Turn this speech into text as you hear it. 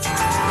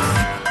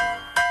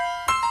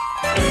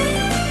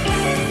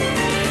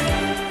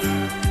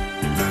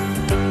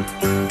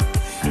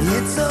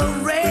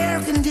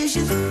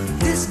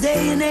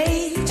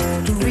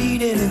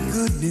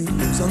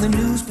on the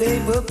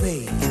newspaper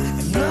page.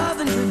 And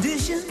love and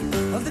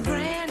tradition of the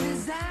grand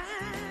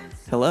design.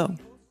 Hello.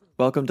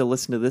 Welcome to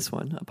Listen to This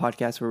One, a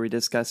podcast where we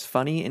discuss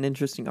funny and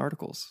interesting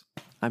articles.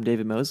 I'm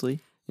David Mosley.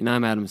 And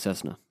I'm Adam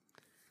Cessna.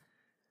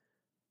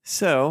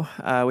 So,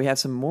 we have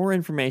some more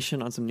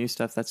information on some new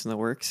stuff that's in the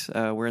works.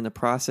 We're in the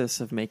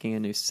process of making a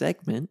new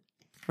segment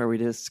where we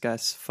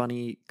discuss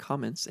funny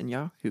comments and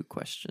Yahoo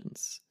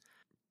questions.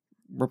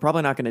 We're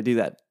probably not going to do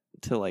that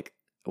till like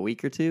a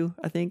week or two,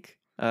 I think.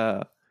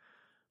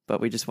 But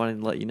we just wanted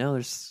to let you know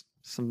there's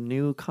some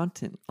new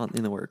content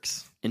in the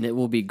works. And it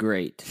will be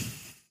great.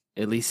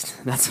 At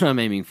least that's what I'm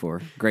aiming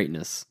for.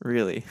 Greatness.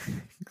 Really?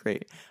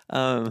 Great.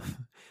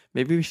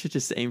 Maybe we should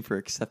just aim for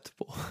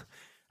acceptable.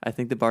 I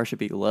think the bar should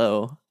be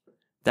low.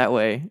 That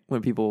way,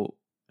 when people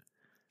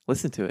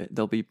listen to it,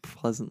 they'll be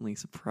pleasantly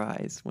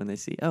surprised when they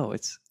see, oh,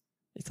 it's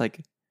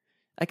like,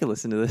 I could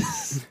listen to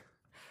this.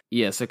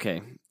 Yes,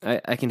 okay.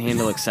 I can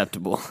handle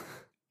acceptable.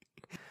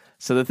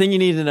 So the thing you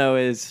need to know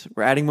is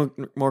we're adding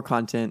more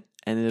content,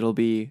 and it'll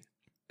be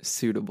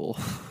suitable.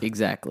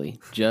 Exactly.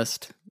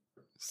 Just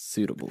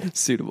suitable.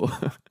 Suitable.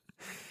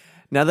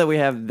 Now that we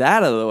have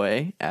that out of the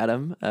way,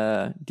 Adam,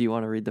 do you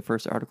want to read the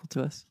first article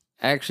to us?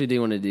 I actually do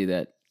want to do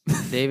that.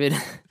 David,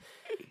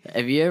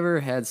 have you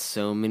ever had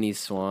so many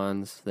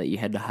swans that you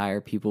had to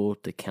hire people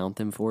to count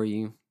them for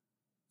you?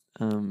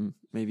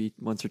 Maybe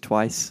once or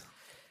twice.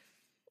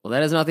 Well,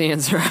 that is not the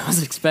answer I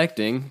was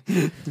expecting.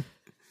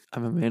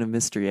 I'm a man of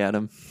mystery,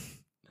 Adam.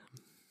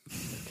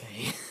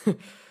 Okay.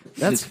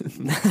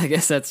 I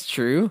guess that's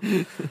true.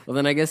 Well,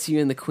 then I guess you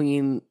and the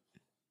Queen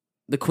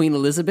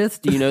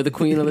Elizabeth. Do you know the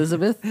Queen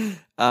Elizabeth?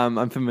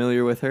 I'm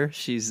familiar with her.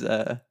 She's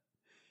an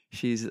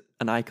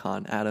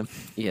icon, Adam.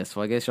 Yes,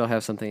 well, I guess y'all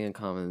have something in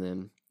common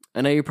then.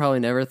 I know you probably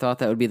never thought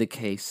that would be the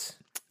case,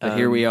 but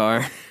here we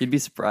are. You'd be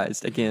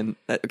surprised. Again,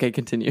 okay,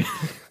 continue.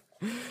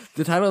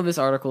 The title of this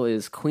article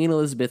is Queen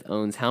Elizabeth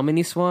Owns How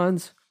Many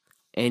Swans?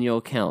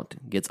 Annual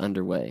Count Gets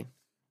Underway.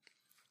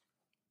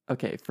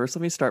 Okay, first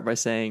let me start by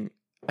saying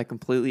I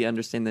completely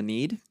understand the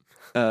need.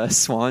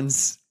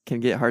 Swans can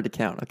get hard to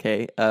count,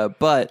 okay?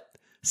 But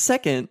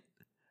second,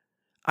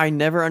 I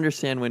never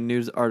understand when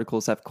news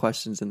articles have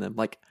questions in them.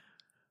 Like,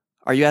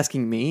 are you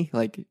asking me?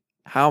 Like,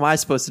 how am I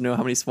supposed to know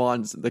how many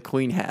swans the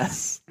Queen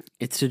has?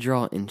 It's to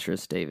draw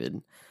interest,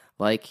 David.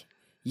 Like,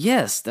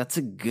 yes, that's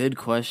a good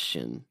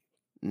question.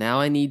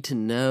 Now I need to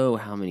know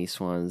how many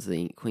swans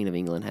the Queen of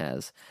England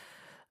has.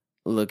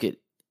 Look, it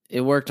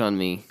worked on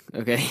me,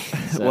 okay?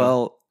 So.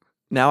 Well,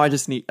 now I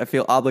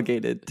feel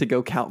obligated to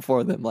go count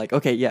for them. Like,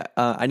 okay, yeah,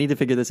 I need to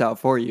figure this out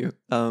for you.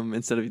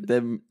 Instead of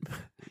them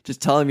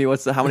just telling me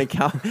how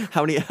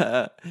many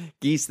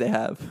geese they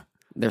have.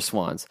 They're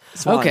swans.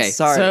 Okay,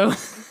 sorry.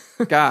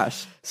 So,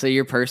 gosh. So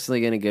you're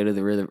personally going to go to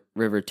the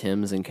River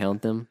Thames and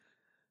count them?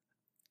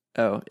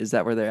 Oh, is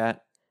that where they're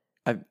at?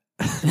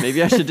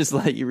 Maybe I should just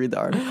let you read the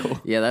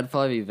article. Yeah, that'd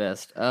probably be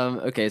best.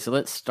 Okay, so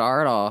let's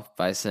start off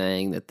by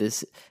saying that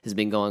this has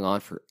been going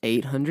on for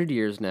 800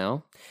 years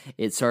now.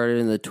 It started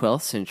in the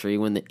 12th century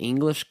when the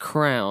English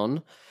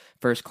crown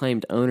first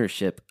claimed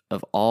ownership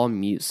of all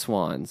mute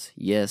swans.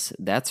 Yes,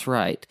 that's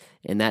right.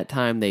 In that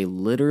time, they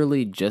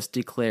literally just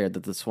declared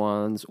that the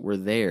swans were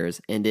theirs,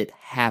 and it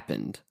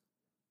happened.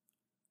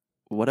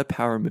 What a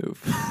power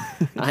move.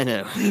 I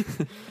know.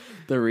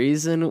 The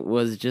reason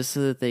was just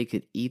so that they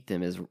could eat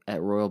them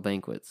at royal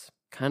banquets.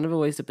 Kind of a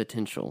waste of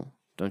potential,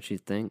 don't you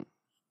think?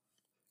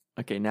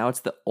 Okay, now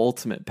it's the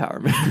ultimate power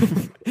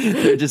move.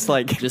 They're just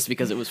like... Just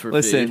because it was for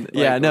listen, food.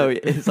 yeah, no,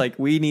 it's like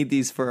we need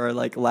these for our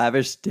like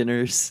lavish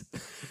dinners,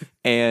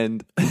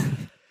 and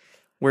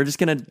we're just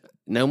going to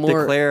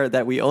declare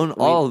that we own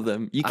all of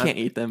them. You can't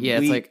eat them. Yeah,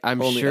 it's like I'm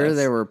sure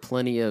there were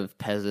plenty of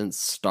peasants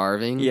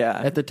starving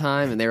at the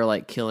time, and they were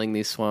like killing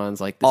these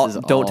swans. Like,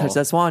 don't touch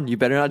that swan. You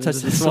better not touch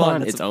the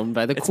swan. It's owned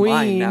by the it's queen.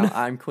 Mine now.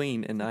 I'm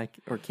queen, and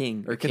or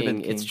king. Or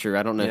king. It's true.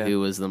 I don't know who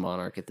was the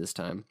monarch at this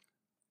time.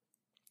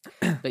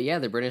 But yeah,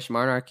 the British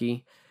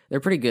monarchy,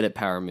 they're pretty good at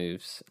power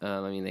moves.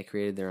 I mean, they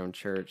created their own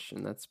church,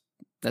 and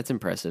that's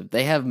impressive.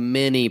 They have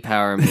many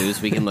power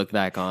moves we can look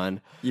back on.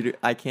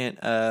 I can't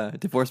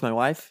divorce my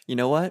wife. You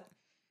know what?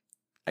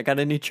 I got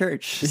a new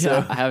church. So.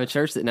 Yeah, I have a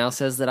church that now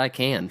says that I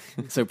can.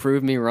 So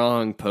prove me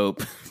wrong,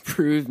 Pope.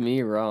 Prove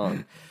me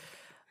wrong.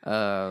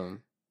 But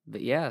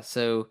yeah,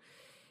 so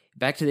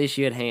back to the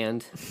issue at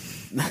hand.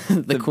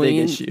 The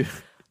Queen, big issue.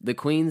 The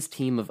Queen's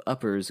team of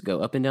uppers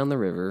go up and down the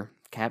river,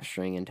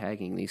 capturing and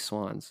tagging these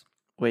swans.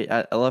 Wait,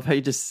 I love how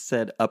you just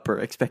said upper,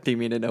 expecting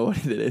me to know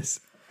what it is.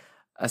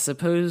 I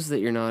suppose that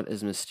you're not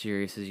as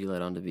mysterious as you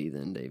let on to be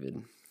then,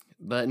 David.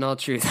 But in all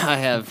truth, I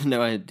have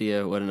no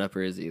idea what an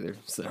upper is either,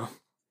 so...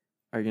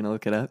 Are you going to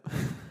look it up?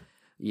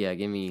 Yeah,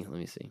 let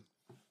me see.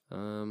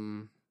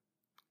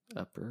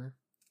 Upper.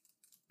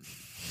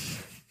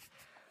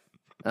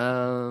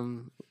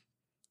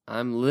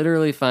 I'm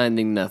literally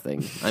finding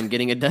nothing. I'm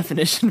getting a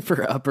definition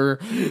for upper,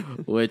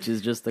 which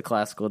is just the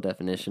classical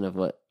definition of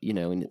what,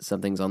 when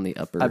something's on the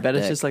upper I bet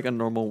deck. it's just like a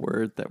normal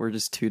word that we're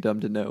just too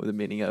dumb to know the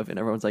meaning of, and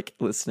everyone's like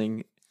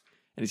listening,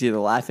 and it's either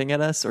laughing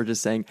at us or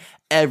just saying,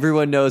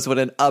 everyone knows what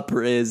an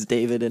upper is,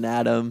 David and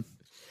Adam.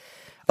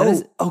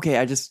 Okay.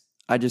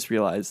 I just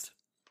realized.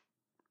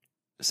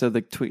 So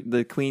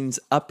the queen's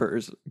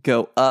uppers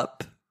go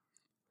up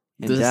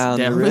and down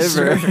the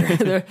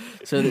river.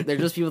 They're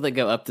just people that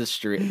go up the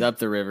street, up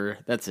the river.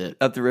 That's it.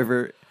 Up the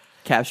river,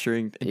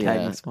 capturing and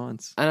tagging Yeah.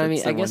 swans. And I mean,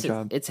 That's I their guess one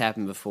job. it's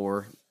happened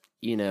before,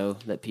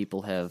 that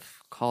people have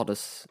called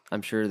us.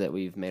 I'm sure that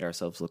we've made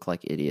ourselves look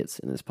like idiots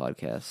in this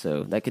podcast.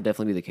 So that could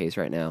definitely be the case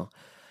right now.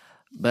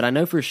 But I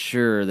know for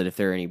sure that if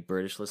there are any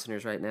British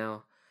listeners right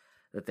now,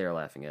 that they're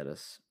laughing at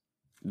us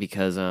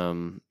because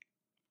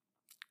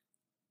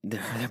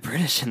they're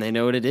British and they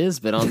know what it is.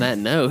 But on that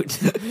note,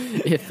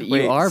 if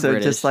you are so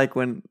British, just like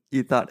when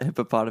you thought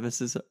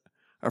hippopotamuses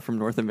are from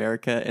North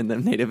America and the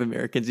Native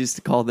Americans used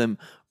to call them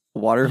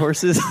water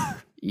horses.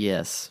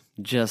 yes,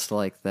 just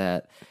like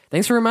that.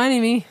 Thanks for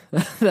reminding me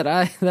that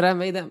I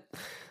made that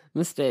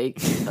mistake.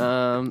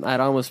 I'd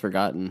almost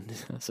forgotten,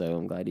 so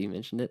I'm glad you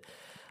mentioned it.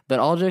 But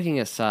all joking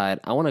aside,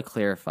 I want to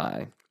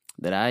clarify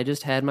that I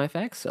just had my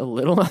facts a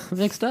little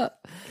mixed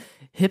up.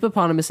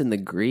 Hippopotamus in the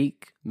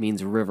Greek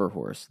means river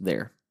horse.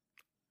 There.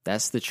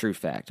 That's the true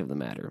fact of the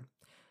matter.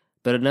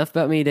 But enough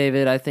about me,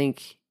 David. I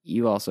think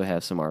you also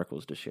have some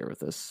articles to share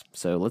with us.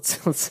 So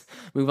let's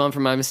move on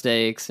from my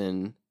mistakes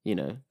and,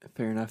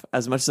 Fair enough.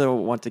 As much as I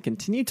want to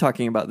continue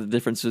talking about the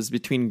differences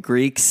between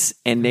Greeks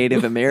and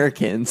Native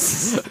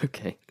Americans,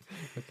 Okay.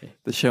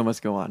 the show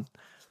must go on.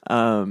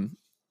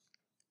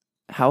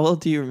 How well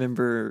do you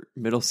remember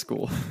middle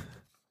school?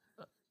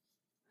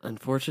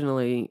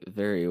 Unfortunately,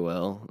 very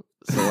well.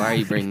 So why are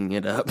you bringing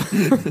it up?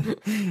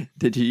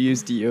 Did you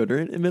use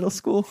deodorant in middle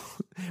school?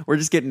 We're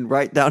just getting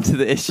right down to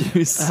the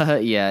issues.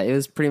 Yeah, it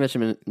was pretty much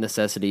a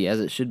necessity, as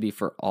it should be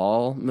for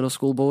all middle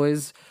school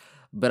boys.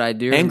 But I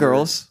do And remember-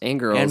 girls. and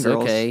girls.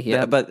 Okay,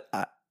 yeah. But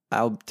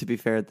I'll to be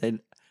fair, I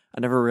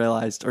never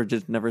realized or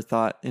just never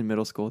thought in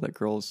middle school that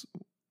girls.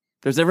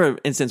 There's never an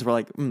instance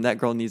where that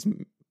girl needs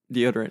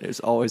deodorant. It's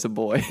always a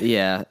boy.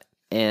 Yeah,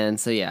 and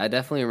so I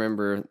definitely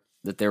remember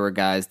that there were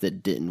guys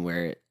that didn't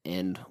wear it,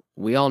 and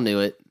we all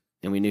knew it,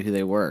 and we knew who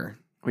they were.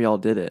 We all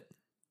did it.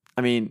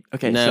 I mean,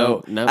 okay.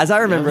 No, so no, as I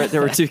remember no. it,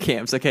 there were two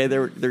camps. Okay,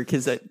 there were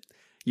kids that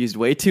used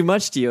way too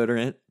much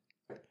deodorant,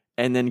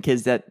 and then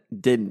kids that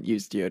didn't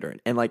use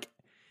deodorant. And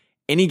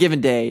any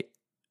given day,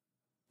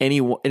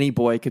 any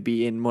boy could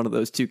be in one of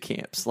those two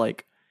camps.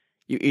 Like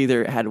you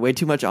either had way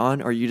too much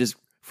on, or you just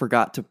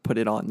forgot to put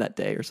it on that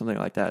day, or something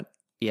like that.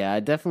 Yeah,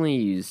 I definitely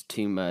used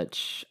too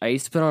much. I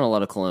used to put on a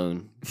lot of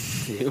cologne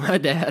too. My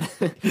dad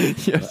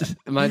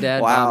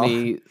Wow. bought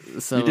me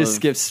some. You just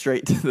skipped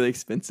straight to the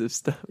expensive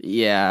stuff.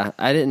 Yeah,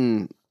 I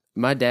didn't.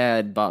 My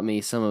dad bought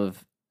me some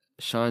of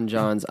Sean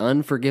John's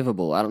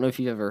Unforgivable. I don't know if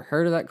you've ever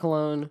heard of that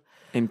cologne.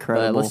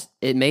 Incredible. But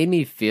it made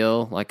me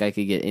feel like I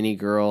could get any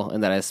girl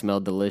and that I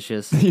smelled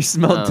delicious. You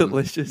smelled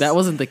delicious. That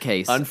wasn't the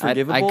case.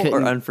 Unforgivable I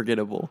or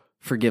unforgettable?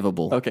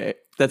 Forgivable. Okay,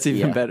 that's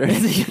even Yeah. better.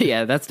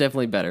 Yeah, that's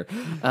definitely better.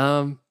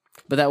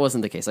 But that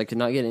wasn't the case. I could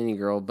not get any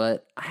girl,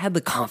 but I had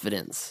the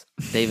confidence,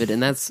 David,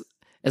 and that's,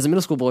 as a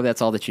middle school boy,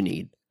 that's all that you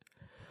need.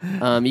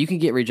 You can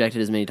get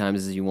rejected as many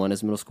times as you want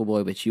as a middle school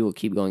boy, but you will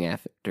keep going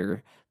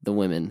after the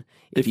women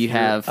if you you're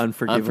have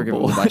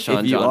Unforgivable by Sean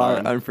if you John are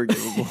on.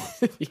 unforgivable.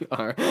 If you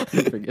are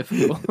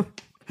unforgivable.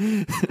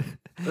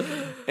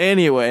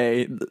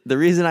 Anyway, the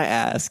reason I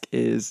ask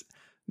is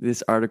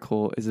this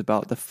article is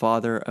about the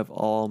father of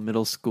all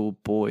middle school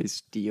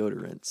boys'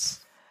 deodorants.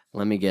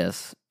 Let me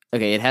guess.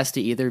 Okay, it has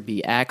to either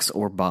be Axe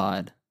or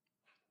Bod.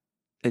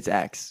 It's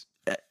Axe.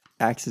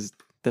 Axe is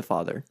the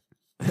father.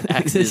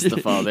 Axe is the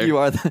father. You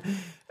are the.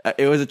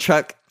 It was a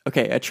truck.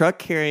 Okay, a truck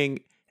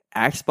carrying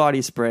Axe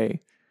body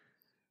spray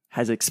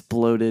has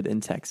exploded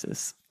in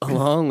Texas.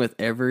 Along with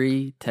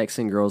every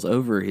Texan girl's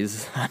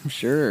ovaries, I'm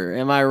sure.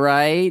 Am I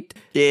right?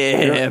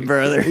 Yeah,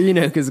 brother.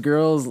 Because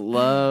girls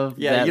love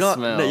that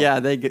smell. Yeah,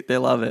 they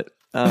love it.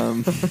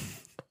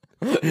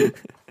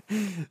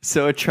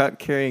 So a truck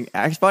carrying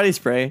Axe body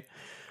spray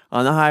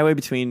on the highway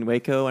between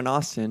Waco and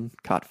Austin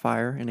caught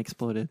fire and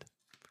exploded.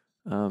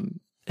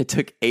 It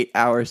took 8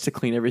 hours to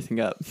clean everything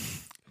up.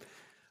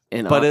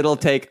 But it'll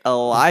take a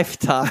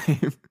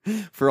lifetime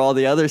for all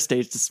the other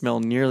states to smell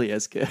nearly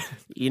as good.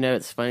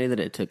 It's funny that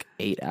it took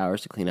 8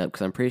 hours to clean up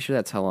because I'm pretty sure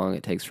that's how long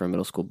it takes for a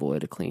middle school boy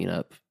to clean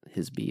up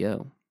his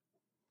BO.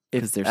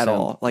 If there's at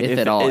all. Like if if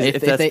at all.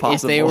 if that's If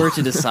possible. they were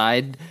to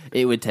decide,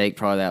 it would take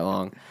probably that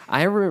long.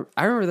 I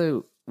remember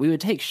though, we would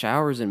take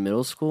showers in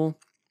middle school.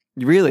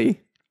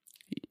 Really?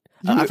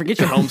 I forget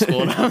you're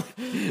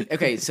homeschooled.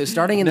 Okay, so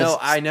starting in No,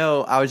 I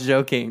know. I was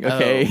joking.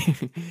 Okay.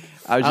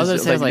 I was gonna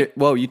just say, like,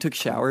 whoa, you took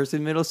showers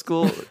in middle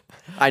school?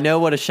 I know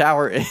what a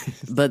shower is.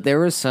 But there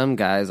were some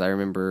guys I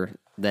remember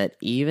that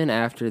even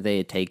after they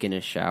had taken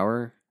a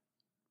shower,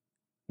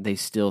 they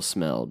still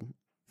smelled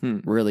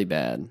really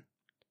bad.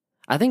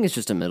 I think it's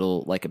just a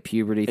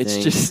puberty thing.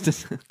 It's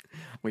just,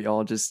 we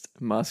all just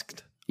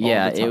musked. all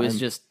Yeah, the it was time.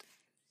 just,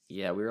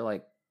 we were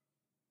like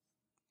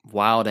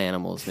wild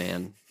animals,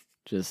 man.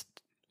 Just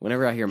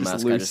whenever I hear Just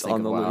musk, I loose just think on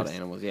of the wild loose.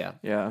 animals. Yeah.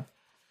 Yeah.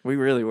 We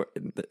really were.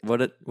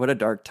 What a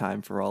dark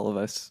time for all of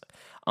us.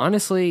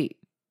 Honestly,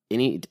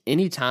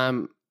 any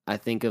time I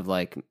think of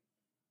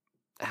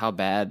how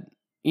bad.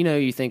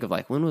 You think of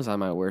like, when was I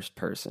my worst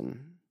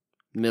person?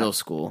 Middle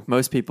school.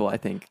 Most people, I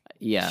think,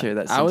 Yeah, share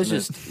that I was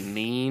sentiment. just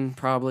mean,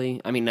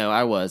 probably. I mean, no,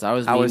 I was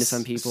mean I was to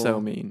some people.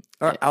 so mean.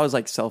 Or I was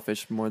like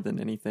selfish more than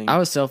anything. I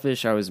was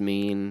selfish. I was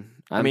mean.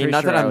 I mean,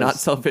 not that I'm not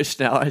selfish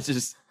now. I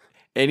just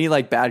any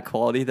like bad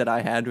quality that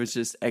I had was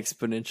just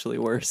exponentially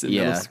worse in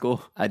middle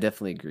school. I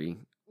definitely agree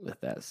with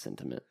that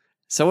sentiment.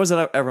 So was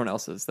it everyone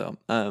else's though.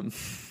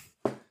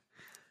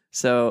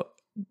 So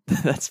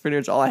that's pretty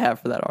much all I have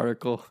for that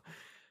article.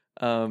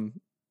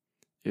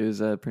 It was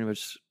pretty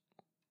much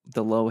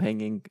the low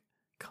hanging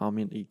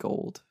comedy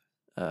gold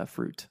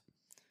fruit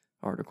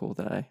article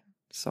that I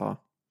saw.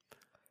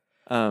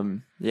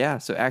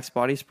 So Axe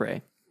body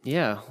spray.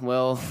 Yeah,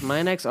 well,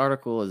 my next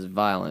article is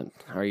violent.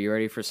 Are you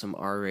ready for some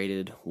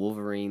R-rated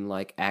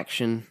Wolverine-like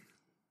action?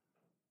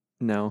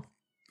 No.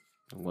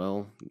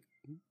 Well,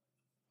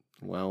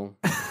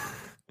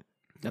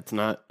 that's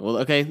not... Well,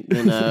 okay,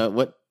 then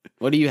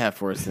what do you have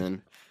for us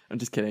then? I'm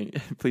just kidding.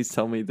 Please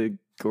tell me the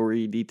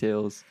gory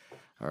details.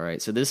 All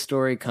right, so this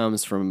story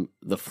comes from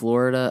the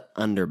Florida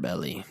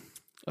underbelly.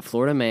 A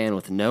Florida man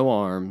with no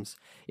arms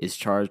is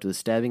charged with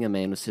stabbing a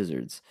man with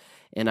scissors.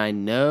 And I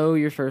know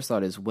your first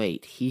thought is,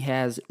 wait, he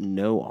has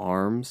no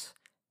arms?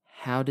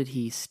 How did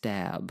he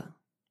stab?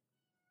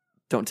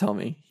 Don't tell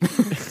me.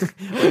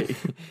 Wait,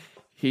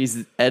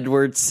 he's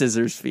Edward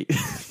Scissors Feet.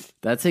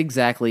 That's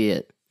exactly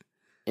it.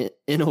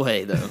 In a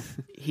way, though.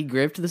 He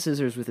gripped the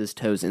scissors with his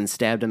toes and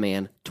stabbed a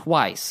man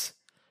twice.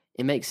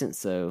 It makes sense,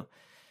 though,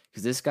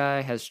 because this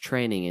guy has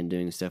training in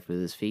doing stuff with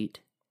his feet.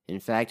 In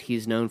fact,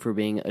 he's known for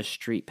being a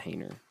street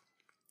painter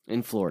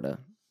in Florida.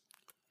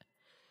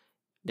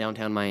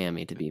 Downtown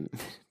Miami, to be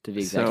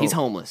exact. So- he's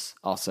homeless,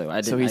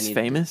 also. So he's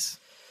famous?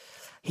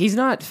 He's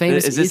not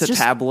famous. Is this It's a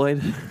just-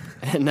 tabloid?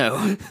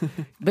 No.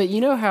 But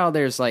you know how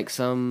there's like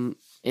some,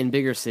 in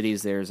bigger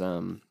cities, there's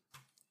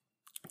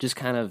just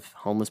kind of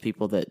homeless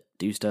people that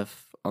do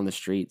stuff on the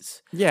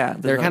streets. Yeah.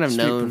 They're kind of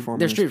street known. performers,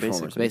 They're street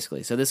performers,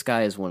 basically. So this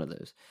guy is one of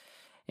those.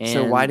 And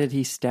So why did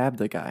he stab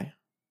the guy?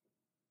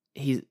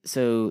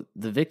 So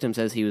the victim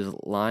says he was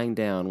lying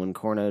down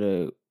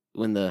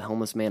when the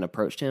homeless man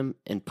approached him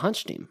and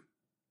punched him.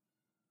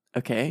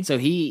 Okay. So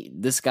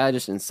this guy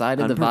just incited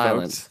the Unprovoked.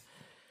 violence.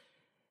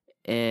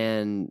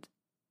 And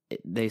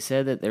they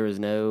said that there was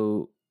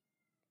no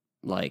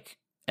like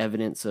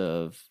evidence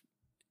of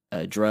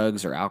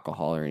drugs or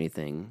alcohol or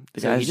anything.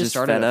 The So guy's he just just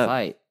started fed a up.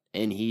 fight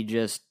and he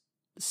just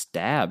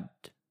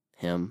stabbed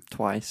him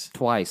Twice.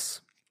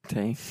 twice.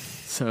 Dang.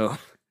 So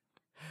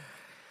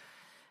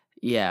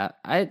yeah,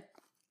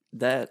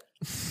 That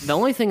the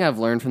only thing I've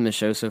learned from the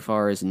show so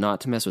far is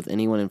not to mess with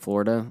anyone in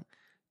Florida.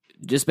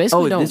 Just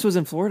basically don't. this was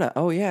in Florida.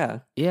 Oh yeah.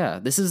 Yeah,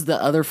 this is the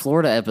other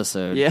Florida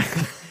episode. Yeah.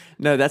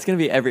 No, that's going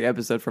to be every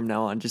episode from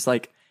now on. Just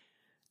like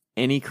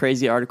any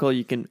crazy article,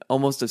 you can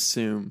almost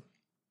assume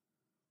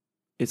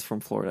it's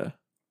from Florida.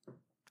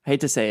 I hate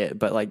to say it,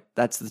 but like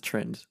that's the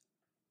trend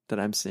that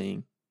I'm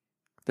seeing.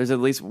 There's at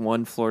least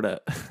one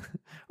Florida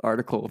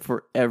article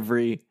for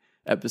every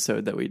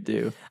episode that we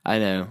do. I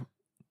know.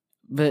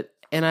 But,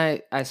 and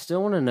I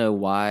still want to know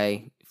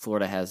why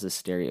Florida has this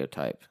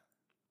stereotype.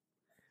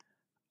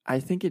 I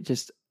think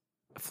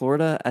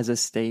Florida as a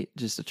state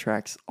just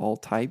attracts all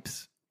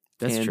types.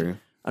 That's And true.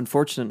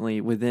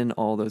 Unfortunately, within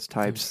all those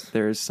types,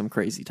 there's some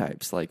crazy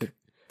types. Like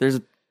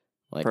there's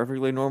Like,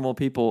 perfectly normal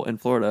people in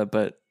Florida,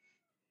 but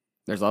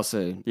there's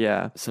also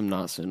yeah, some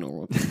not so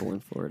normal people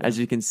in Florida. as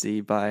you can see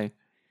by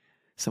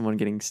someone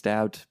getting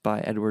stabbed by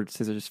Edward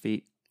Scissors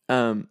Feet.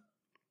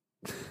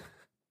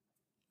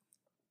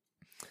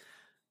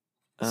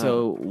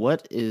 So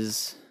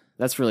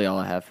that's really all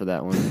I have for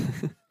that one.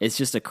 It's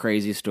just a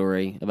crazy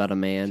story about a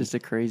man Just a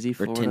crazy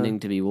Florida. pretending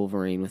to be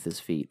Wolverine with his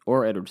feet,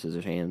 or Edward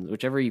Scissorhands,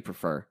 whichever you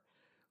prefer,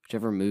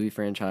 whichever movie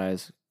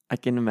franchise. I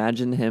can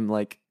imagine him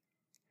like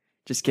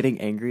just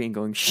getting angry and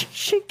going shink,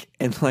 shink,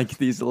 and like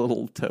these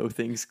little toe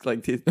things,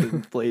 like the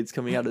blades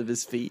coming out of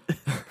his feet.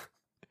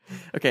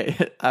 Okay,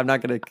 I'm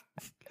not gonna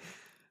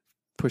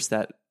push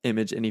that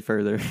image any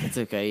further. It's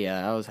okay.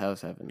 Yeah, I was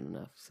having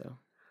enough.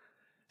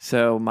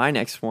 So my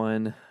next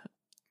one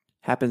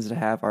happens to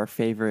have our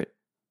favorite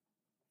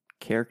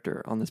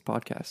character on this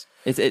podcast.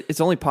 It's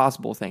only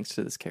possible thanks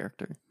to this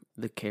character,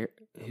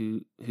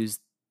 Who's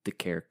the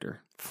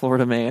character?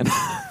 Florida man.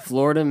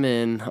 Florida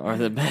men are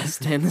the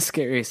best and the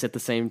scariest at the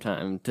same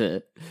time.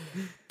 To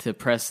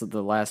press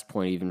the last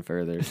point even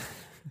further,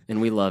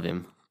 and we love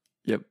him.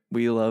 Yep,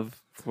 we love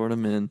Florida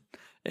men.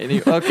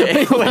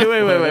 Okay,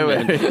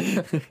 wait.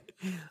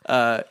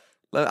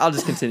 I'll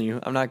just continue.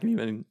 I'm not going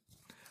to even.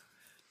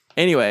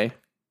 Anyway,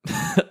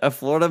 a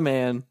Florida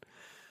man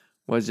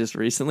was just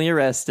recently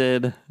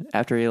arrested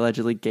after he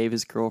allegedly gave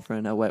his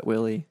girlfriend a wet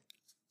willy.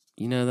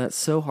 You know, that's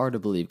so hard to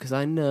believe because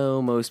I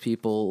know most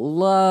people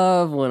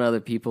love when other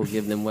people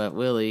give them wet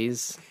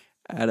willies.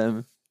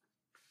 Adam,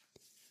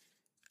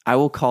 I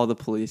will call the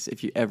police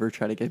if you ever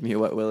try to give me a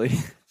wet willy.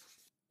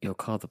 You'll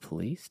call the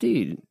police?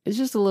 Dude, it's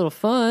just a little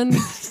fun.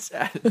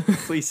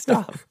 Please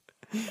stop.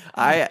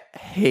 I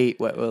hate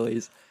wet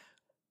willies.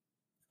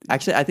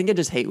 Actually, I think I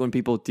just hate when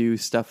people do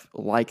stuff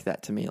like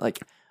that to me. Like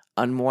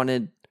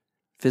unwanted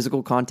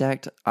physical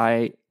contact,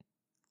 I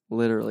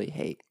literally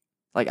hate.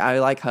 Like I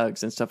like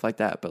hugs and stuff like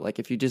that, but like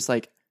if you just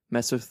like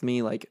mess with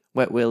me like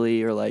wet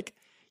willy or like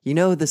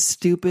the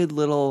stupid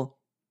little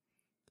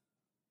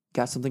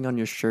got something on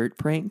your shirt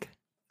prank?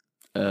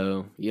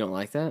 Oh, you don't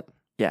like that?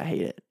 Yeah, I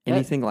hate it.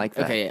 Anything like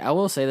that. Okay, I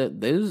will say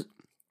that those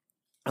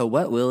a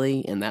wet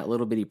willy and that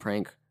little bitty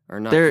prank are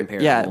not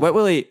comparable. Yeah, wet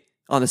willy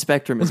on the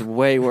spectrum is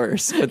way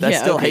worse, but I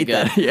still hate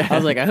good. that. Yeah. I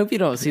was like, I hope you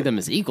don't see them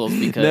as equals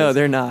because no,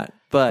 they're not.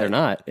 But they're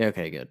not.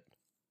 Okay, good.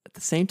 At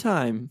the same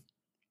time,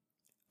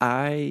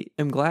 I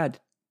am glad.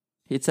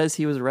 It says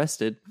he was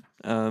arrested.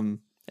 And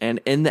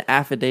in the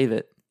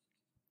affidavit,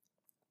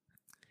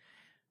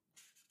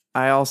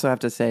 I also have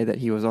to say that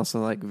he was also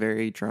like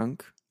very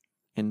drunk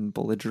and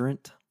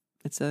belligerent,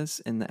 it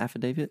says in the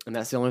affidavit. And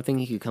that's the only thing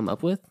he could come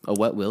up with? A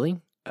wet willy?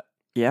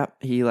 Yeah,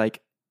 he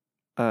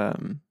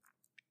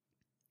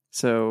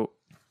so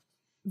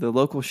the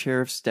local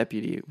sheriff's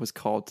deputy was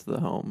called to the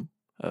home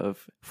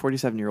of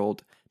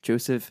 47-year-old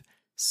Joseph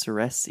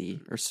Serecki.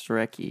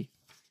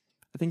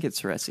 I think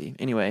it's Serecki.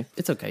 Anyway.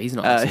 It's okay. He's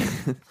not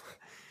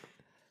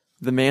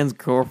the man's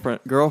girlfriend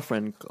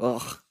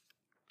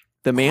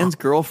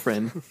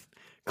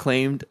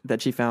claimed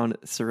that she found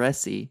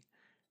Serecki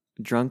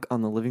drunk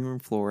on the living room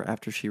floor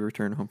after she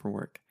returned home from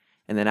work.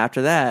 And then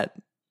after that,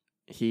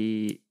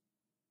 he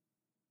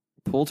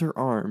pulled her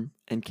arm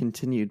and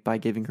continued by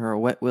giving her a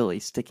wet willy,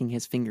 sticking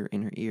his finger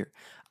in her ear.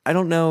 I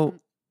don't know.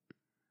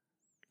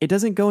 It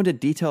doesn't go into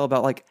detail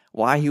about like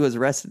why he was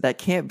arrested. That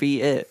can't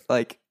be it.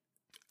 Like,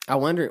 I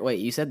wonder. Wait,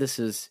 you said this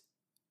is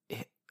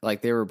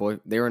like they were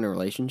in a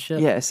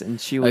relationship? Yes,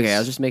 and she was. Okay, I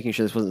was just making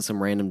sure this wasn't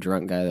some random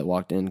drunk guy that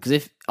walked in. Because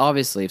if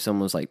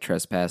someone was like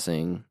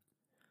trespassing,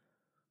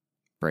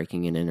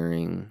 breaking and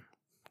entering,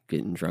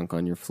 getting drunk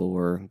on your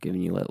floor,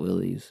 giving you wet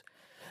willies,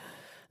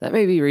 that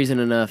may be reason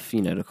enough,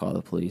 to call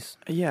the police.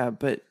 Yeah,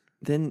 but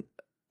then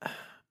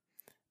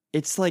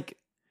it's like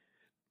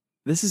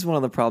this is one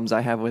of the problems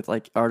I have with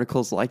like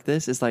articles like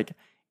this. Is like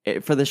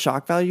for the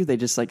shock value, they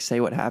just like say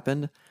what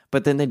happened,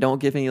 but then they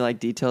don't give any like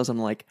details on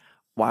like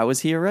why was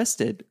he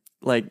arrested?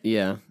 Like,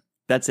 yeah,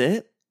 that's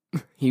it.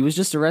 He was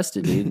just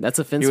arrested, dude. That's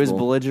offensive. He was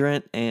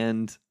belligerent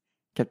and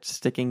kept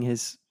sticking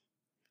his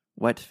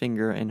wet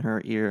finger in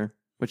her ear,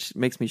 which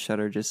makes me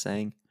shudder just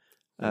saying.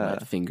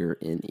 Wet finger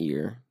in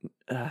ear.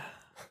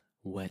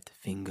 Wet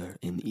finger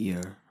in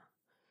ear.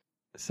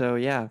 So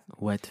yeah.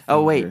 Wet.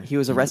 Oh wait, he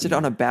was arrested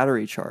on a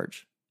battery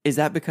charge. Is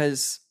that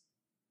because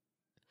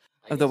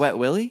of the wet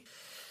willy?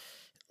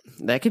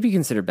 That could be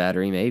considered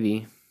battery,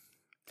 maybe.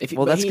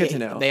 That's good to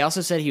know. They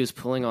also said he was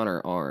pulling on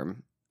her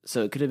arm,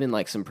 so it could have been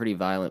like some pretty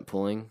violent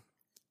pulling.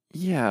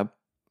 Yeah.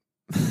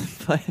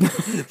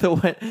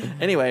 But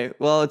anyway,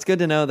 well, it's good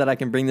to know that I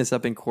can bring this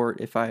up in court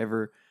if I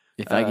ever.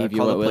 If I give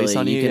you a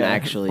willy, you can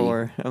actually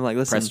I'm like,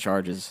 listen, press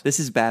charges. This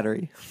is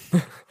battery.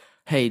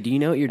 Hey, do you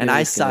know what you're doing? And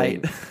I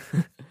cite.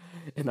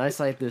 And I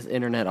cite this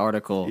internet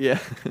article. Yeah.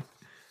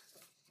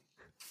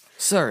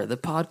 Sir, the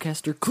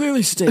podcaster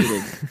clearly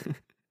stated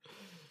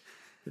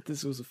that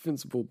this was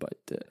offensible by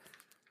death.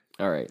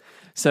 All right.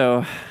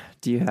 So,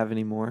 do you have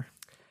any more?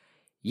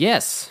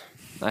 Yes,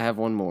 I have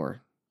one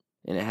more,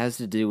 and it has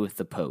to do with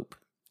the Pope.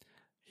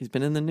 He's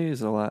been in the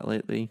news a lot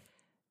lately.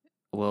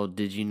 Well,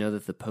 did you know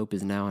that the Pope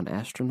is now an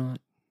astronaut?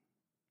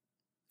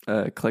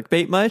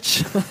 Clickbait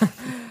much?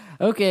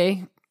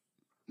 Okay.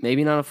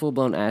 Maybe not a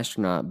full-blown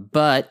astronaut,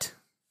 but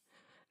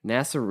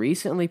NASA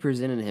recently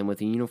presented him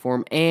with a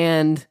uniform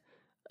and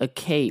a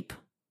cape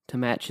to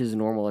match his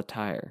normal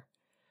attire.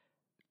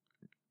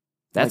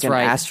 That's like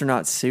right. An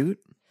astronaut suit?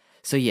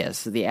 So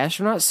yes, the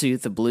astronaut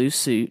suit, the blue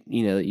suit,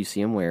 that you see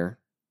him wear.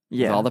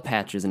 Yeah. With all the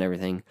patches and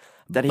everything.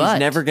 That he's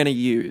never going to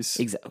use.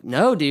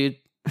 No, dude.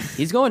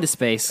 He's going to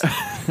space.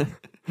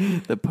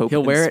 The Pope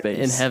He'll wear space.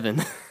 it in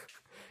heaven.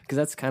 Because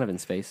that's kind of in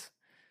space.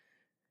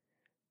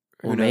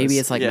 Or Who maybe knows?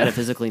 it's like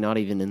metaphysically not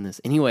even in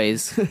this.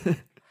 Anyways.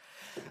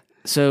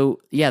 So,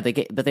 yeah,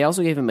 but they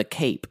also gave him a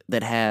cape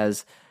that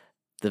has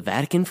the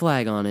Vatican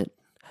flag on it,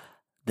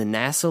 the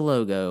NASA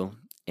logo,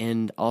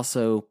 and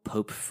also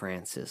Pope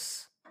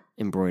Francis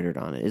embroidered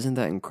on it. Isn't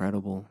that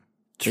incredible?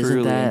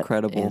 Truly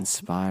incredible.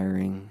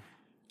 Inspiring.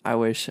 I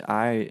wish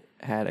I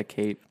had a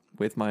cape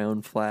with my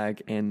own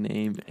flag and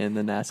name and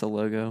the NASA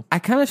logo. I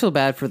kind of feel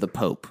bad for the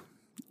Pope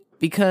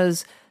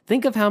because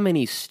think of how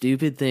many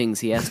stupid things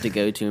he has to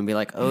go to and be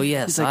like, "Oh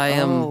yes, like, I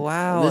am." Oh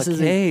wow, this a is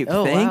cape.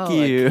 Thank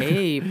you. A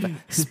cape,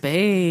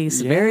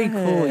 space, very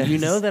cool. You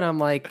know that I'm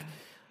like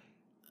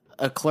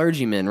a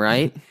clergyman,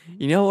 right?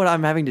 You know what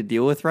I'm having to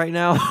deal with right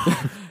now?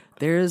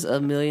 There's a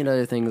million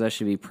other things I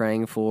should be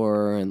praying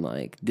for and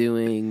like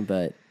doing,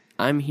 but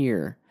I'm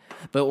here.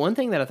 But one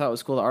thing that I thought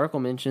was cool, the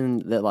article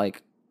mentioned that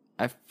like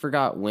I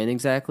forgot when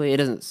exactly. It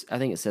doesn't. I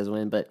think it says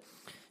when, but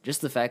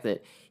just the fact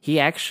that he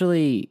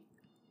actually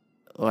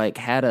like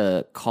had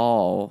a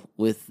call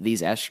with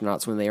these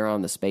astronauts when they were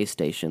on the space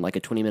station, like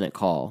a 20-minute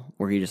call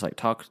where he just like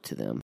talked to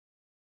them.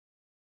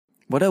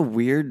 What a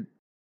weird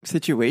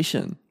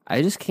situation.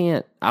 I just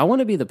can't. I want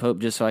to be the Pope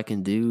just so I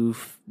can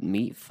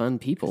meet fun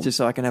people. Just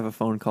so I can have a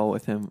phone call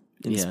with him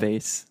in Yeah.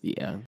 space.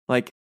 Yeah.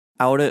 Like,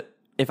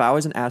 if I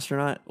was an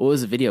astronaut, Well, it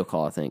was a video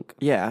call, I think.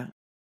 yeah.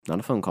 Not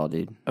a phone call,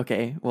 dude.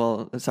 Okay,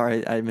 well,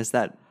 sorry, I missed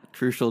that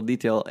crucial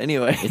detail.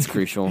 Anyway, It's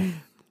crucial.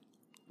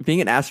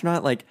 being an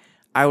astronaut, like,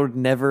 I would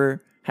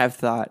never have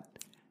thought,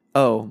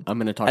 oh, I'm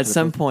going to talk at to the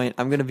some point,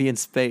 I'm going to be in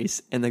space,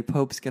 and the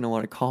Pope's going to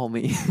want to call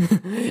me.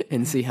 Pope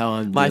and see how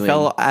I'm My doing.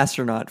 fellow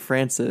astronaut,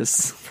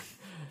 Francis.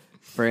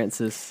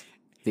 Francis,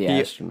 the He-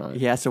 astronaut.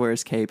 He has to wear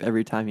his cape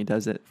every time he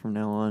does it from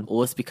now on.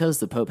 Well, it's because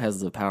the Pope has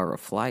the power of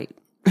flight.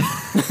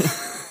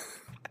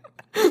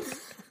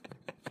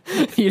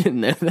 You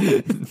didn't know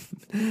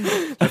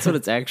that? That's what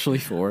it's actually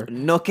for.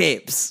 No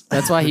capes.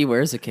 That's why he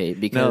wears a cape,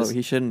 No, because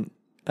he shouldn't.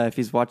 If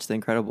he's watched The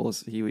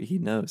Incredibles, he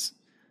knows.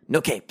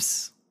 No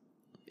capes.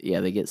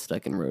 yeah, they get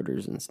stuck in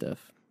rotors and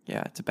stuff.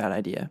 Yeah, it's a bad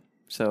idea.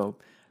 So,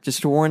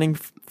 just a warning,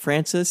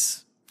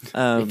 Francis.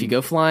 If you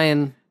go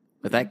flying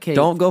with that cape,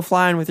 Don't go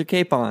flying with your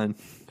cape on.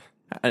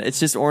 It's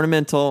just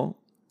ornamental,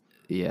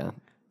 Yeah,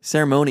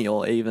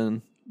 ceremonial,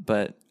 even.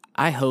 But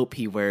I hope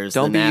he wears.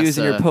 don't the be NASA,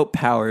 using your Pope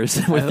powers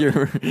with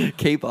your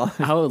cape on.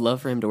 I would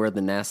love for him to wear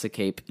the NASA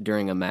cape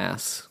during a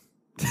mass.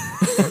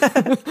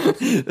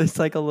 It's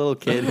like a little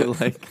kid who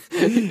like.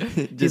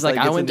 He's like,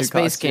 I gets went to into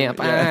space costume. camp.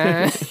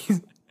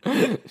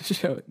 Yeah.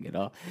 Showing it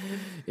off.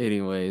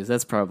 Anyways,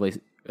 that's probably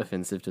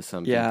offensive to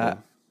some Yeah,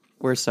 people.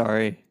 we're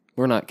sorry.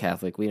 We're not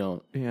Catholic. We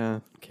don't Yeah.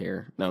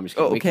 care. No, I'm just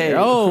kidding. We Okay. care.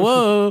 Oh,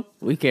 whoa.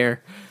 We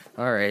care.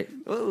 All right.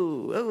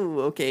 Oh,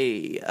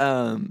 okay.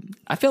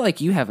 I feel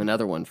like you have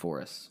another one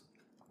for us.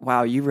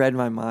 Wow, you read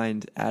my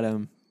mind,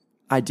 Adam.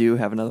 I do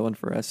have another one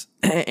for us.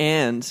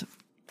 And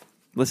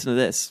listen to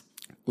this.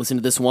 Listen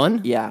to this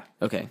one? Yeah.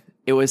 Okay.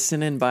 It was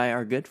sent in by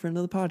our good friend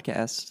of the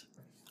podcast,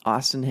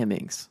 Austin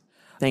Hemmings.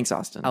 Thanks,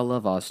 Austin. I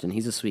love Austin.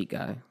 He's a sweet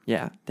guy.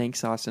 Yeah.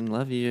 Thanks, Austin.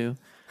 Love you.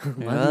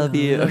 Love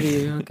you. Love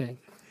you. Okay.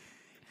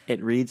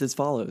 It reads as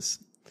follows.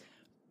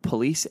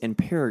 Police in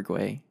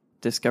Paraguay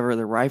discover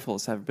the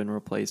rifles have been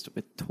replaced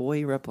with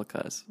toy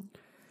replicas.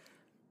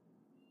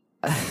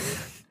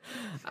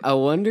 I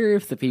wonder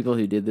if the people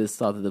who did this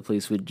thought that the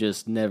police would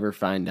just never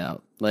find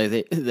out.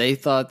 Like they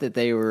thought that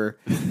they were.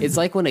 It's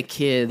like when a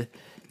kid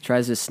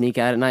tries to sneak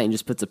out at night and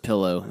just puts a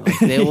pillow. Like,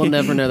 they will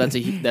never know that's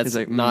It's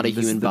like, not a this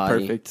is human the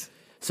body. Perfect.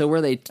 So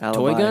were they toy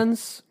Alibi.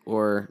 guns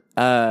or?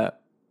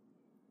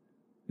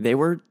 They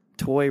were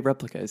toy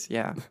replicas,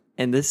 yeah.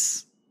 And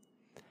this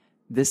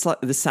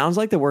sounds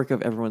like the work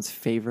of everyone's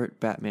favorite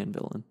Batman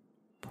villain.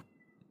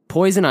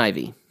 Poison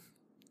Ivy. It's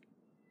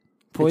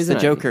Poison the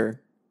Ivy.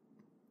 Joker.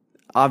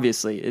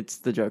 Obviously, it's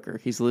the Joker.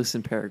 He's loose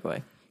in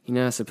Paraguay. You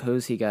know, I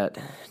suppose he got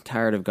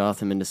tired of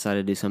Gotham and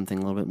decided to do something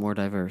a little bit more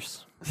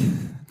diverse.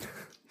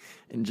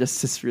 And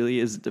justice really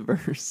is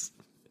diverse.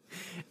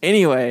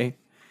 Anyway,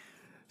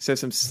 so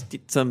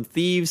some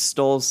thieves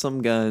stole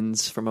some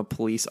guns from a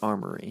police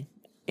armory.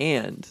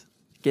 And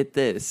get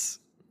this,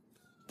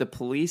 the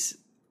police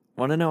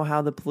want to know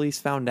how the police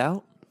found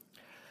out?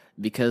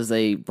 Because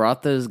they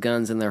brought those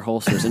guns in their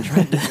holsters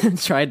and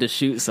tried to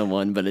shoot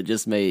someone, but it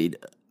just made.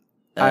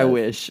 I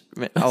wish.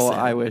 Oh,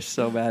 I wish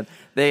so bad.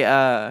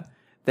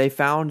 They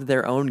found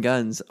their own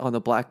guns on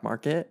the black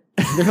market.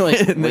 They're like,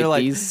 And wait,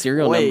 these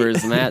serial "Wait,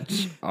 numbers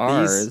match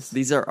ours.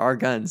 These are our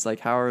guns. Like,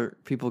 how are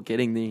people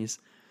getting these?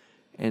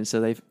 And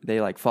so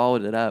they like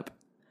followed it up,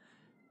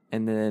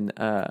 and then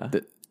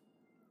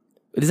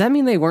Does that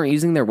mean they weren't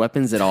using their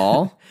weapons at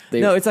all?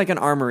 no, it's like an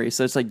armory,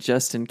 so it's like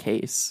just in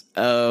case.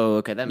 Oh,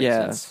 okay, that makes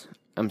Yeah. sense.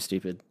 I'm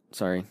stupid.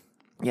 Sorry.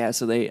 Yeah,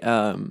 so they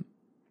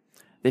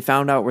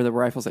found out where the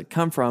rifles had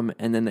come from,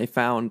 and then they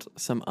found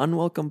some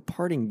unwelcome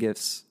parting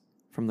gifts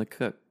from the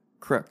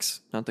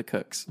crooks, not the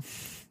cooks.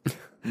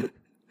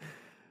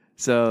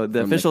 So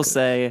the From the officials cooks.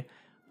 say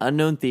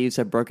unknown thieves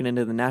have broken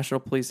into the National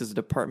Police's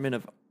Department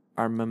of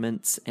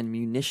Armaments and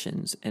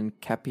Munitions in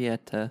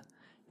Capieta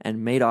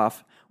and made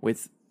off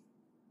with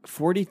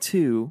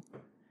 42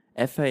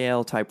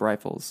 FAL type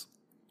rifles,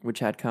 which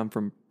had come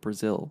from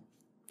Brazil.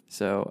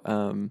 So,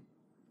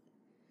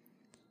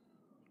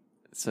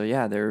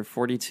 yeah, there are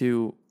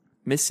 42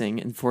 missing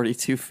and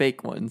 42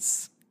 fake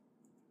ones.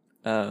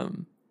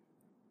 The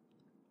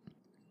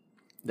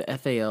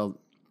FAL,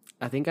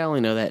 I think I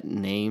only know that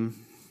name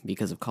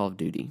because of Call of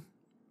Duty.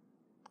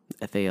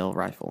 FAL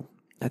rifle.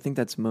 I think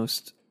that's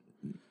most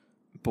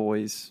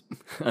boys'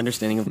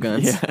 Understanding of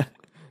guns. yeah,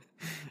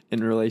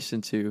 in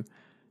relation to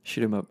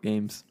shoot 'em up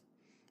games.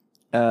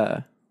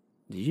 Did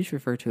you just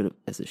refer to it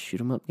as a shoot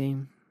 'em up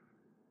game?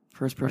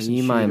 First Are person you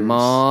shooters. my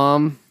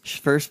mom?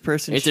 First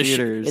person It's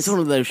shooters. it's one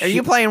of those. Are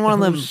you playing one of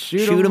them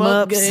shoot shoot 'em 'em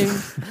up ups?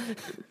 games?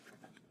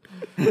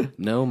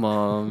 No,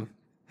 mom.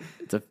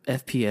 It's a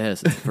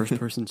FPS. It's a first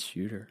person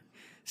shooter.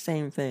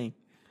 Same thing.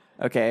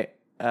 Okay.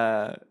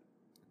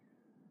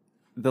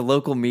 The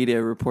local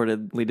media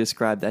reportedly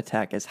described the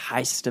attack as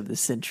heist of the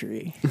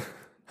century.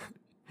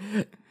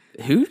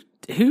 Who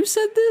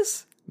said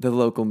this? The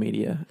local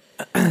media.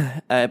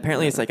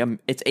 Apparently, it's like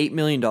it's $8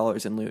 million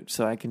in loot.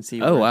 So I can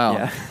see. Oh where- wow,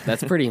 Yeah.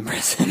 that's pretty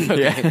impressive.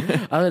 Okay.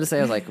 Yeah. I was going to say,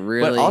 I was like,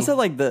 really? But also,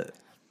 like the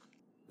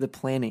the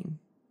planning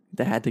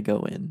that had to go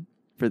in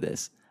for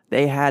this.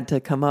 They had to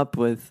come up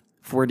with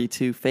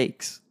 42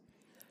 fakes.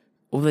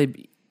 Well,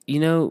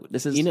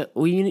 This is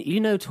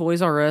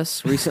Toys R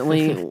Us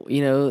recently,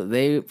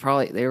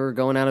 they were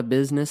going out of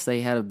business.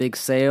 They had a big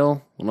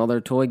sale on all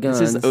their toy guns.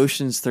 This is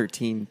Ocean's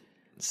 13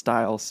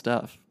 style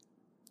stuff.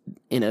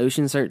 In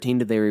Ocean's 13,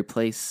 did they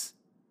replace?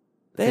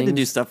 They had to do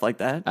things? stuff like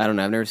that. I don't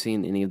know. I've never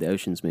seen any of the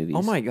Ocean's movies.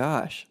 Oh my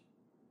gosh.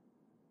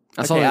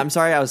 I saw Okay, it- I'm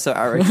sorry I was so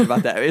outraged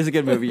about that. It was a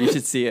good movie. You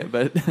should see it,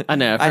 but I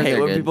know, I've I heard hate they're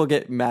when good. people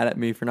get mad at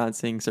me for not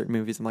seeing certain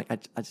movies. I'm like,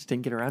 I just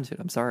didn't get around to it.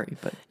 I'm sorry,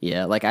 but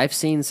Yeah, like I've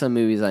seen some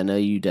movies I know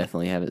you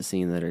definitely haven't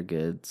seen that are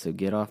good. So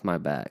get off my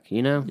back.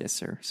 yes,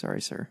 sir. Sorry,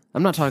 sir.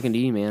 I'm not talking to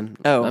you, man.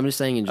 Oh. I'm just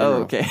saying in general.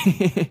 Oh,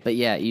 okay. But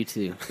yeah, you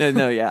too.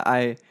 no, yeah,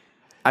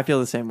 I feel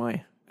the same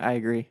way. I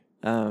agree.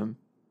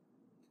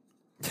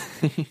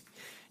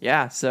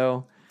 Yeah,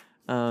 so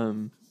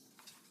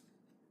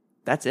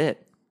that's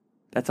it.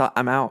 That's all.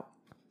 I'm out.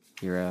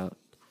 You're out.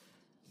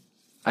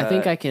 I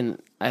think I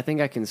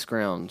can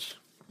scrounge.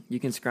 You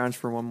can scrounge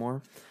for one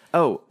more.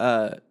 Oh,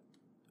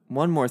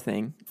 one more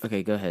thing.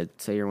 Okay, go ahead.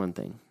 Say your one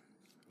thing.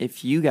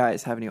 If you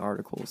guys have any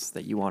articles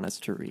that you want us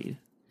to read,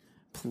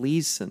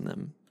 please send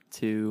them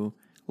to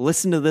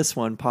listen to this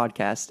one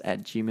podcast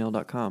at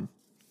gmail.com.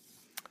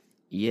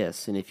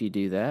 Yes, and if you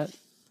do that,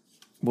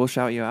 We'll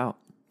shout you out.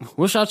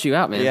 we'll shout you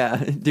out, man. Yeah,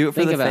 do it for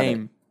Think the about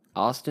fame. it.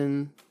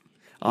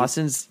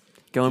 Austin's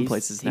Going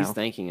places now. He's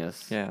thanking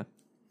us. Yeah.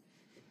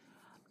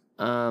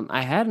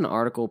 I had an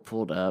article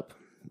pulled up,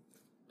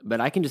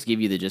 but I can just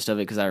give you the gist of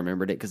it because I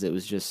remembered it because it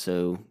was just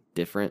so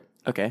different.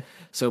 Okay.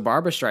 So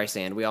Barbara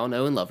Streisand, we all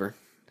know and love her.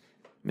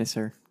 Miss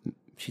her.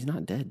 She's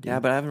not dead, dude. Yeah,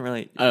 but I haven't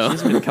really. Oh.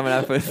 She's been coming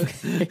up with.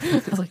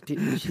 I was like,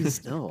 dude, she's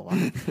still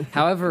alive.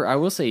 However, I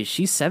will say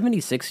she's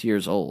 76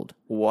 years old.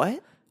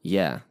 What?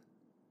 Yeah.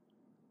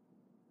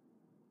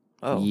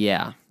 Oh.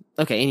 Yeah.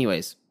 Okay,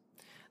 anyways.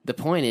 The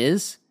point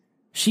is,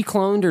 she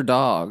cloned her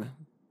dog.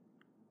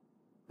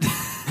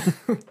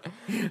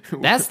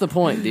 That's the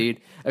point, dude.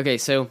 Okay,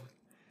 so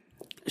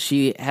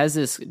she has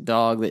this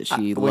dog that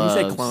she When loves.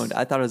 you said cloned,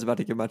 I thought it was about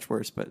to get much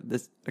worse, but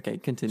this. Okay,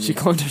 continue. She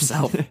cloned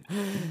herself.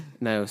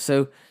 No,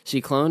 so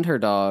she cloned her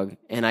dog,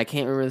 and I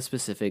can't remember the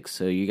specifics,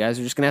 so you guys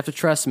are just going to have to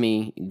trust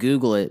me.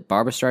 Google it,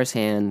 Barbara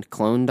Streisand,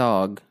 clone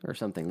dog, or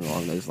something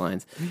along those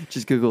lines.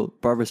 Just Google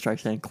Barbara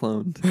Streisand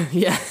cloned.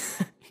 Yeah.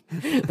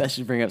 That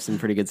should bring up some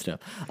pretty good stuff.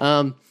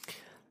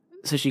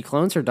 So she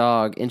clones her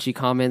dog, and she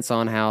comments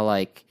on how,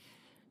 like,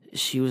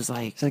 she was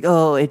like, It's like,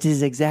 oh, it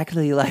is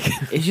exactly like.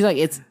 she's like,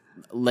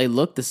 they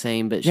look the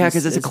same, but Yeah, she's-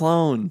 because it's a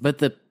clone.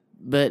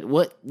 But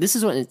what this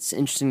is what it's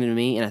interesting to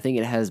me, and I think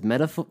it has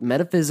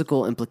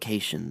metaphysical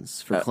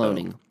implications for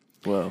cloning.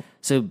 Whoa.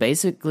 So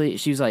basically,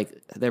 she was like,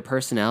 their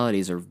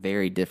personalities are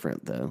very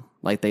different, though.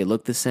 Like they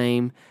look the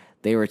same.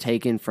 They were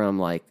taken from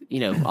like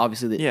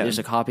obviously Yeah. there's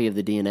a copy of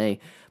the DNA,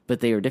 but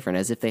they are different,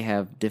 as if they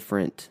have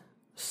different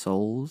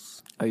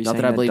souls. Are you Not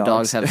saying that I that believe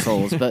dogs dogs- have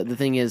souls, but the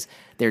thing is,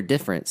 they're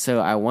different. So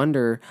I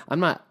wonder.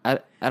 I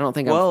don't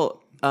think. Well,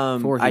 for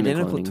human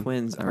identical cloning,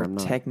 twins or are I'm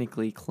not.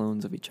 technically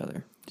clones of each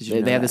other. Did you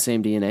they know have the that?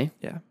 same DNA.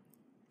 Yeah,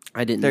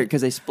 I didn't.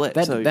 because they split.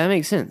 That so that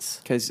makes sense.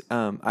 because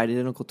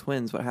identical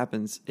twins, what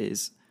happens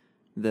is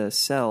the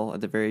cell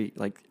at the very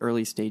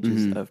early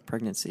stages Mm-hmm. of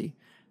pregnancy,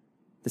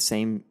 the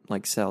same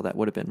cell that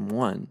would have been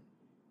one,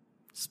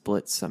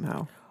 splits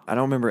somehow. I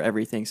don't remember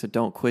everything, so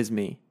don't quiz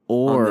me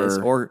on this.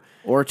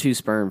 Or two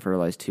sperm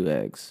fertilize two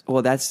eggs.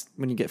 Well, that's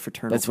when you get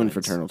fraternal. That's when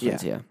twins. fraternal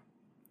twins. Yeah.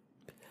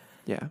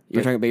 Yeah.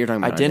 You're talking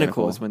about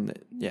identical is when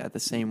the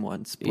same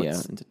one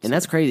splits into and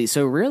that's crazy.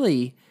 So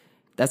really,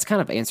 that's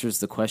kind of answers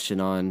the question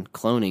on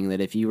cloning.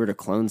 That if you were to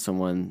clone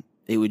someone,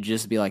 it would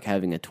just be like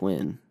having a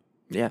twin.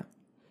 yeah.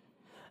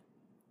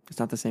 It's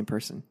not the same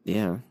person.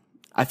 Yeah,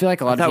 I feel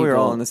like a lot I of thought people. we were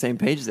all on the same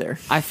page there.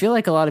 I feel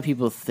like a lot of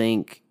people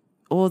think.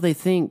 Well, they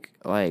think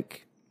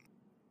like,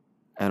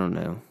 I don't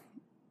know.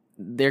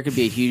 There could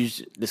be a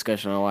huge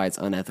discussion on why it's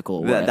unethical.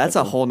 Or That's a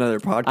ethical. whole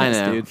nother podcast, I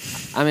know. dude.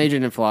 I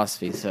majored in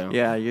philosophy, so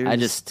Yeah, I'm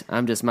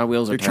just my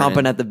wheels are you're turning.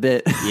 chomping at the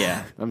bit.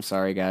 Yeah, I'm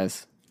sorry,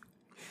 guys.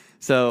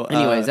 So,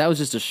 Anyways, that was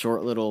just a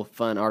short little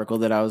fun article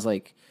that I was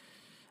like,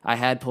 I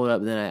had pulled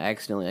up, then I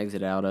accidentally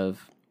exited out of.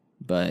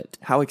 But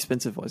how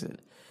expensive was it?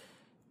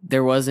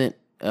 there wasn't.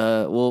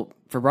 Well,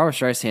 for Barbara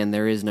Streisand,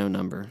 there is no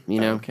number.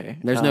 okay.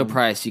 There's no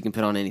price you can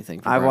put on anything.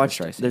 For I Barbara watched.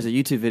 Streisand. There's a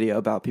YouTube video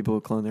about people who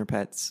clone their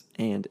pets,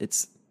 and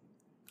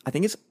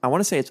I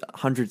want to say it's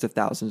hundreds of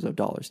thousands of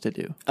dollars to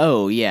do.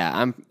 Oh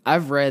yeah,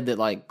 I've read that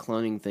like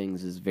cloning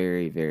things is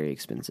very very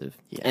expensive,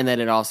 and that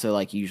it also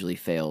like usually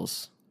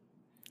fails.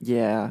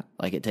 Yeah,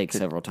 Like it takes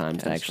several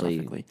times to actually.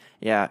 catastrophically.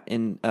 Yeah,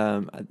 and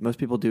most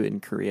people do it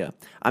in Korea.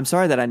 I'm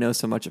sorry that I know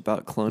so much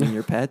about cloning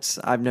your pets.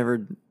 I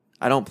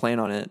don't plan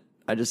on it.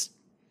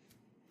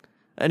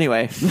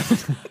 Anyway.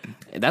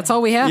 That's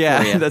all we have. for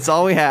Yeah, you. that's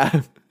all we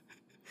have.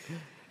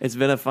 It's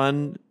been a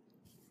fun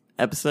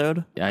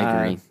episode. I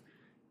agree.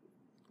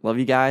 Love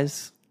you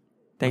guys.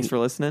 Thanks for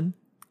listening.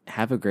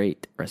 Have a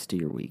great rest of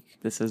your week.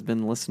 This has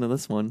been Listen to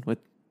This One with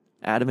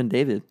Adam and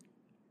David.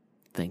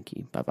 Thank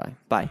you. Bye bye.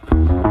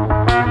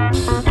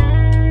 Bye.